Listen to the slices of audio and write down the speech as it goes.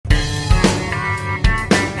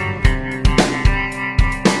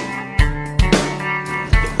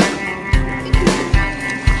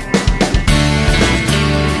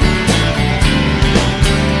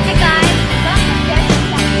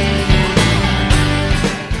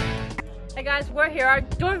we're here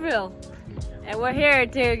at Deauville, and we're here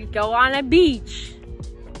to go on a beach.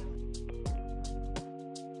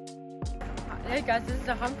 Hey guys, this is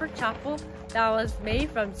the Honfleur chapel that was made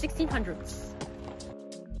from 1600s.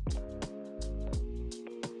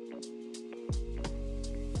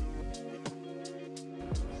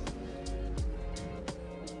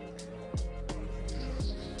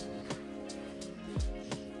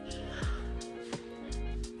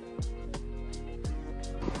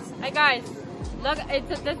 Hey guys, look,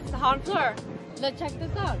 this is Honfleur. Let's check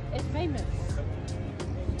this out. It's famous.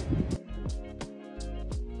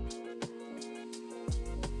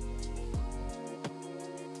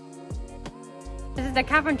 This is the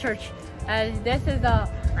Catholic Church. This is the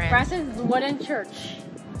Francis wooden church.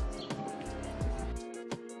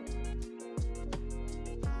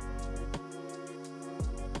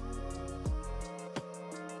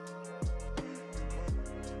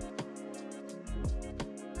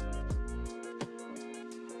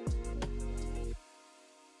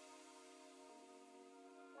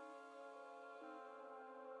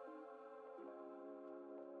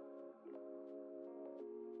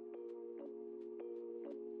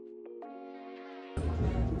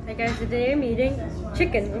 Hey guys, today I'm eating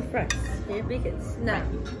chicken with rice. Here begins now.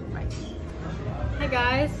 Hey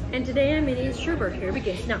guys, and today I'm eating sherbet. Here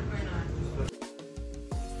begins now.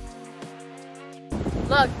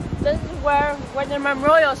 Look, this is where the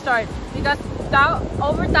memorial started because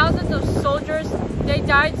over thousands of soldiers, they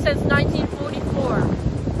died since 1944.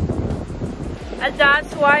 And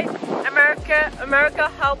that's why America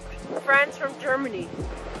helped France from Germany.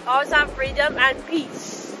 Always have freedom and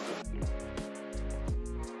peace.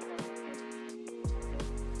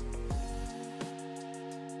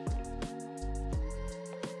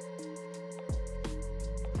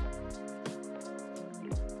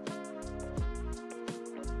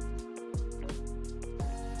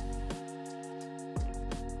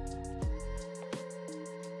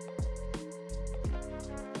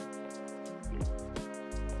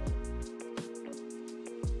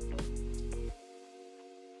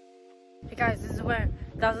 Hey guys, this is where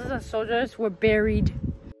thousands of soldiers were buried.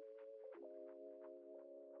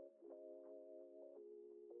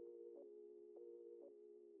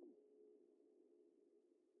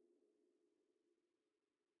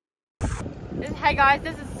 Hey guys,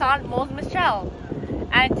 this is Saint Michel.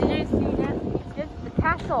 And did you see this? This is the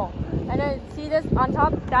castle. And then see this on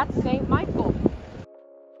top? That's Saint Michael.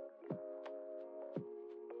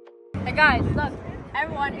 Hey guys, look,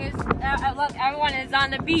 everyone is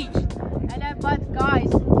on the beach. And then, but guys,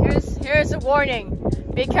 here's a warning.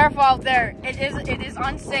 Be careful out there. It is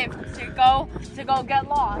unsafe to go get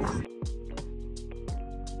lost.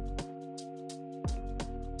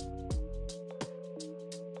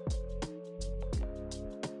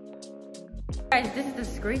 Guys, this is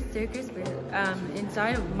the great circus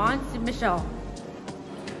inside of Mont Saint Michel.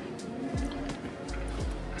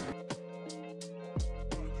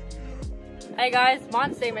 Hey guys,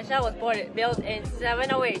 Mont Saint Michel was built in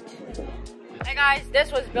 708. Hey guys,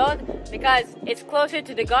 this was built because it's closer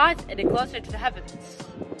to the gods and it's closer to the heavens.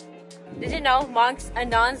 Did you know monks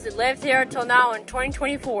and nuns lived here till now in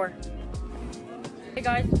 2024? Hey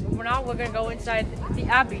guys, now we're gonna go inside the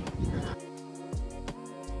abbey.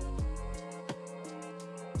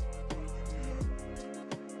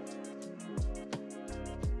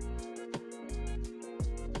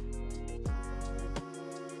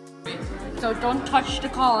 So don't touch the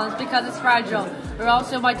columns because it's fragile, or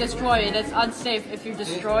else it might destroy it. It's unsafe if you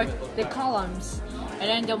destroy the columns. And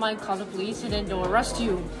then they might call the police and then they'll arrest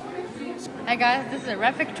you. Hey guys, this is a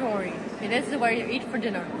refectory. And this is where you eat for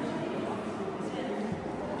dinner.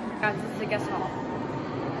 Guys, this is the guest hall.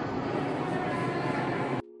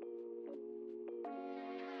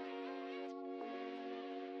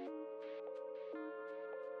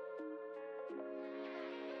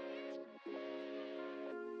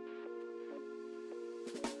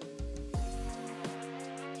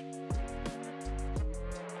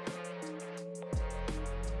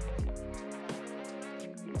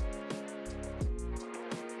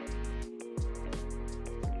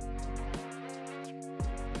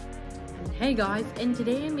 Hey guys, and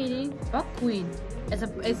today I'm eating buckwheat.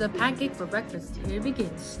 It's a pancake for breakfast. Here it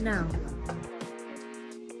begins now.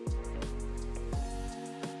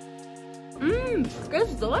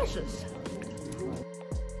 It's delicious.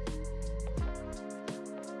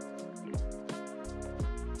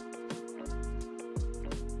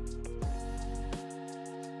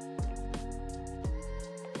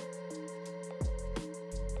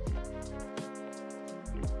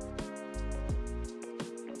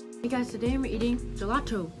 Hey guys, today I'm eating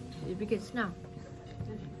gelato. It begins now.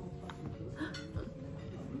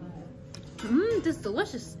 think this is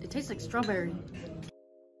delicious. It tastes like strawberry.